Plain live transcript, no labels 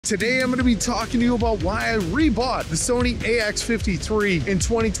Today I'm going to be talking to you about why I rebought the Sony AX53 in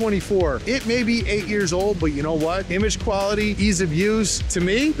 2024. It may be 8 years old, but you know what? Image quality, ease of use, to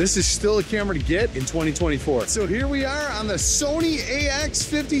me, this is still a camera to get in 2024. So here we are on the Sony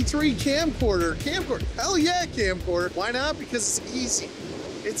AX53 camcorder. Hell yeah, camcorder. Why not? Because it's easy.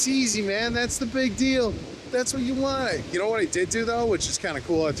 It's easy, man. That's the big deal. That's what you want. You know what I did do though, which is kind of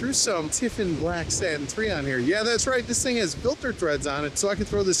cool? I threw some Tiffin Black Satin 3 on here. Yeah, that's right. This thing has filter threads on it, so I can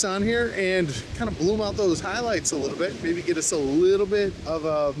throw this on here and kind of bloom out those highlights a little bit. Maybe get us a little bit of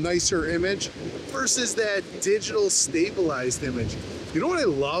a nicer image versus that digital stabilized image. You know what I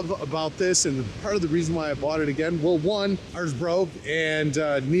love about this, and part of the reason why I bought it again? Well, one, ours broke and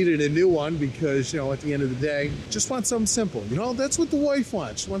needed a new one because, you know, at the end of the day, just want something simple. You know, that's what the wife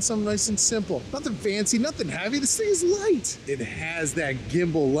wants. She wants something nice and simple. Nothing fancy, nothing heavy. This thing is light. It has that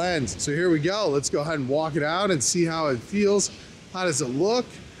gimbal lens. So here we go. Let's go ahead and walk it out and see how it feels. How does it look?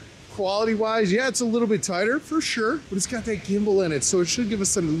 Quality-wise, yeah, it's a little bit tighter for sure, but it's got that gimbal in it, so it should give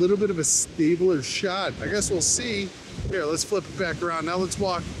us a little bit of a stabler shot. I guess we'll see. Here, let's flip it back around. Now let's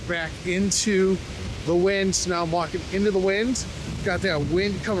walk back into the wind. So now I'm walking into the wind. Got that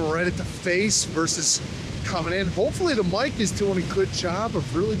wind coming right at the face versus coming in. Hopefully the mic is doing a good job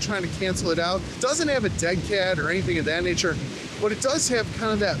of really trying to cancel it out. It doesn't have a dead cat or anything of that nature, but it does have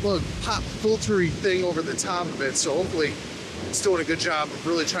kind of that little pop filtery thing over the top of it, so hopefully it's doing a good job of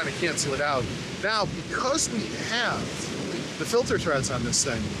really trying to cancel it out. Now, because we have the filter threads on this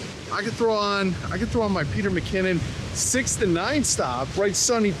thing, I could throw on my Peter McKinnon 6-9 stop, bright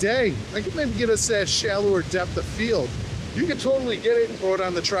sunny day. I could maybe get us that shallower depth of field. You can totally get it and throw it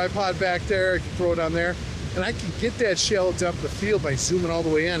on the tripod back there. I can throw it on there, and I can get that shallow depth of field by zooming all the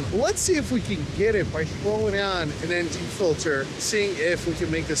way in. Let's see if we can get it by throwing on an ND filter, seeing if we can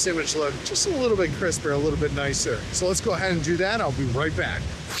make this image look just a little bit crisper, a little bit nicer. So let's go ahead and do that. I'll be right back.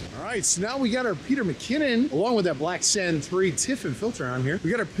 All right, so now we got our Peter McKinnon, along with that Black Satin 3 Tiffin filter on here. We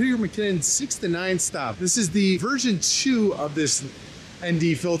got our Peter McKinnon 6-9 stop. This is the version 2 of this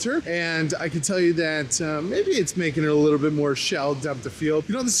ND filter, and I can tell you that maybe it's making it a little bit more shallow depth of field.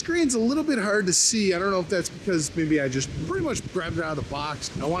 You know, the screen's a little bit hard to see. I don't know if that's because maybe I just pretty much grabbed it out of the box.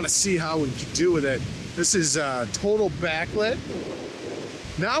 I want to see how we can do with it. This is total backlit.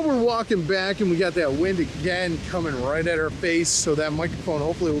 Now we're walking back and we got that wind again coming right at our face, so that microphone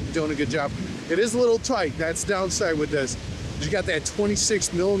hopefully will be doing a good job. It is a little tight. That's the downside with this. You got that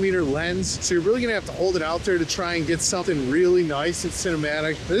 26mm lens, so you're really gonna have to hold it out there to try and get something really nice and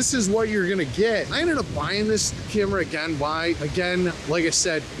cinematic. This is what you're gonna get. I ended up buying this camera again. Why? Again, like I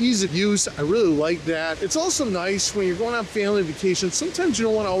said, ease of use. I really like that. It's also nice when you're going on family vacation. Sometimes you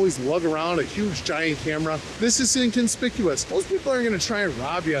don't want to always lug around a huge giant camera. This is inconspicuous. Most people are gonna try and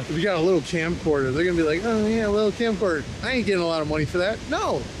rob you if you got a little camcorder. They're gonna be like, oh yeah, a little camcorder. I ain't getting a lot of money for that.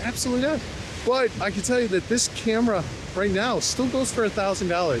 No, absolutely not. But I can tell you that this camera right now still goes for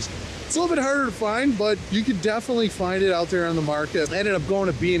 $1,000. It's a little bit harder to find, but you could definitely find it out there on the market. I ended up going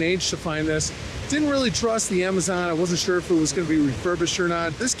to B&H to find this. Didn't really trust the Amazon. I wasn't sure if it was going to be refurbished or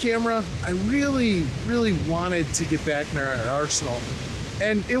not. This camera, I really wanted to get back in our arsenal.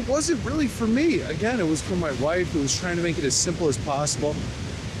 And it wasn't really for me. Again, it was for my wife, who was trying to make it as simple as possible.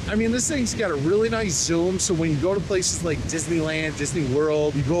 I mean, this thing's got a really nice zoom, so when you go to places like Disneyland, Disney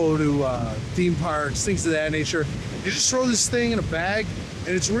World, you go to theme parks, things of that nature, you just throw this thing in a bag,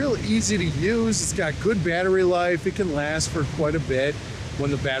 and it's real easy to use. It's got good battery life. It can last for quite a bit when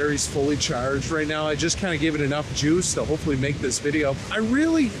the battery's fully charged. Right now, I just kind of gave it enough juice to hopefully make this video. I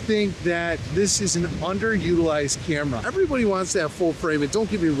really think that this is an underutilized camera. Everybody wants that full frame, and don't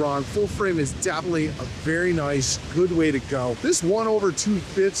get me wrong, full frame is definitely a very nice, good way to go. This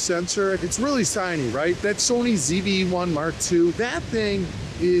 1/2/5 sensor, it's really tiny, right? That Sony ZV-E1 Mark II, that thing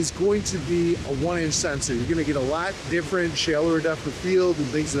is going to be a 1-inch sensor. You're gonna get a lot different, shallower depth of field and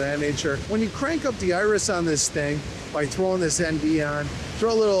things of that nature. When you crank up the iris on this thing by throwing this ND on,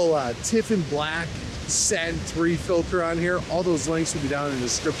 throw a little Tiffin Black Satin 3 filter on here. All those links will be down in the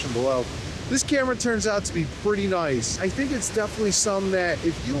description below. This camera turns out to be pretty nice. I think it's definitely something that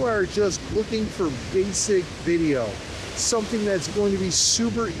if you are just looking for basic video, something that's going to be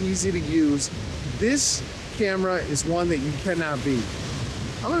super easy to use, this camera is one that you cannot beat.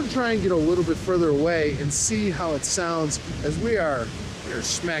 I'm gonna try and get a little bit further away and see how it sounds as we're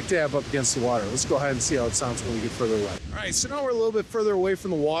smack dab up against the water. Let's go ahead and see how it sounds when we get further away. All right, so now we're a little bit further away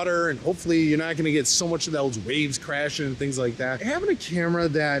from the water, and hopefully you're not gonna get so much of those waves crashing and things like that. Having a camera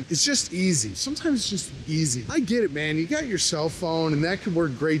that is just easy, sometimes it's just easy. I get it, man. You got your cell phone, and that could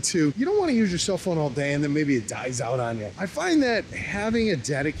work great too. You don't wanna use your cell phone all day and then maybe it dies out on you. I find that having a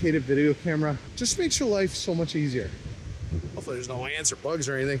dedicated video camera just makes your life so much easier. Hopefully hopefully there's no ants or bugs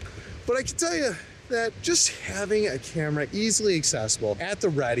or anything. But I can tell you that just having a camera easily accessible at the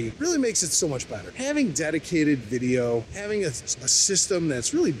ready really makes it so much better. Having dedicated video, having a system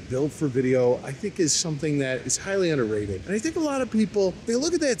that's really built for video, I think is something that is highly underrated. And I think a lot of people, they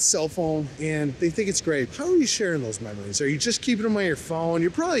look at that cell phone and they think it's great. How are you sharing those memories? Are you just keeping them on your phone?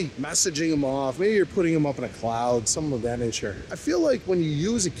 You're probably messaging them off. Maybe you're putting them up in a cloud, something of that nature. I feel like when you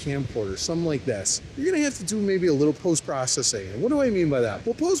use a camcorder, something like this, you're gonna have to do maybe a little post-processing. And what do I mean by that?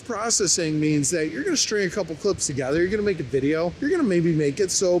 Well, post-processing means that you're gonna string a couple clips together, you're gonna make a video, you're gonna maybe make it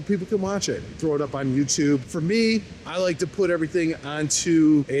so people can watch it, throw it up on YouTube. For me, I like to put everything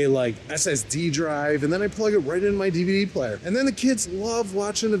onto a SSD drive, and then I plug it right in my DVD player. And then the kids love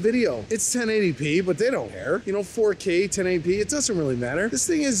watching the video. It's 1080p, but they don't care. You know, 4K, 1080p, it doesn't really matter. This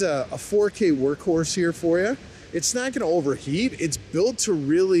thing is a 4K workhorse here for you. It's not gonna overheat. It's built to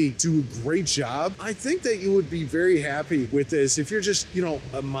really do a great job. I think that you would be very happy with this if you're just, you know,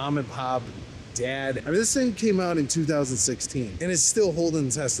 a mom and pop dad. I mean, this thing came out in 2016 and it's still holding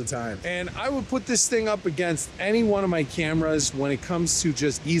the test of time. And I would put this thing up against any one of my cameras when it comes to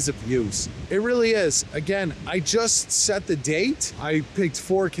just ease of use. It really is. Again, I just set the date. I picked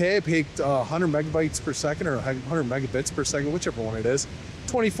 4K, I picked 100 megabytes per second or 100 megabits per second, whichever one it is.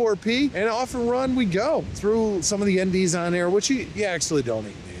 24p, and off and run we go through some of the NDs on there, which you actually don't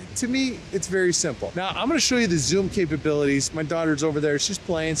need. To me, it's very simple. Now, I'm gonna show you the zoom capabilities. My daughter's over there, she's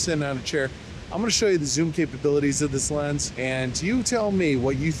playing, sitting on a chair. I'm gonna show you the zoom capabilities of this lens, and you tell me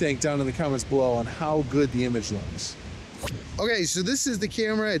what you think down in the comments below on how good the image looks. Okay, so this is the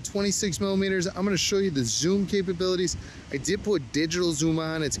camera at 26 millimeters. I'm gonna show you the zoom capabilities. I did put digital zoom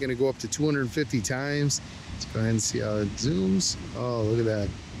on. It's gonna go up to 250 times. Let's go ahead and see how it zooms. Oh, look at that.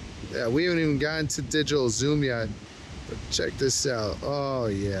 Yeah, we haven't even gotten to digital zoom yet, but check this out. Oh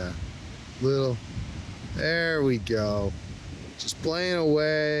yeah, there we go. Just playing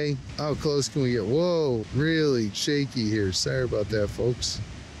away. How close can we get? Whoa, really shaky here. Sorry about that, folks.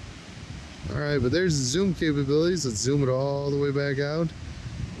 All right, but there's the zoom capabilities. Let's zoom it all the way back out.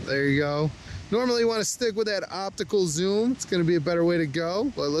 There you go. Normally you want to stick with that optical zoom. It's going to be a better way to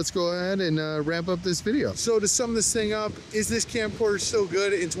go, but let's go ahead and wrap up this video. So to sum this thing up, is this camcorder still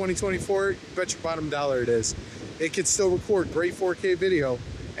good in 2024? Bet your bottom dollar it is. It can still record great 4K video.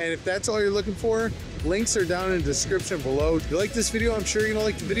 And if that's all you're looking for, links are down in the description below. If you like this video, I'm sure you're gonna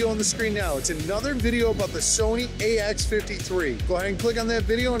like the video on the screen now. It's another video about the Sony AX53. Go ahead and click on that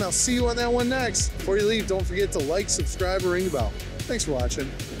video and I'll see you on that one next. Before you leave, don't forget to like, subscribe, or ring the bell. Thanks for watching.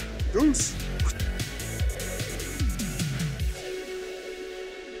 Goose.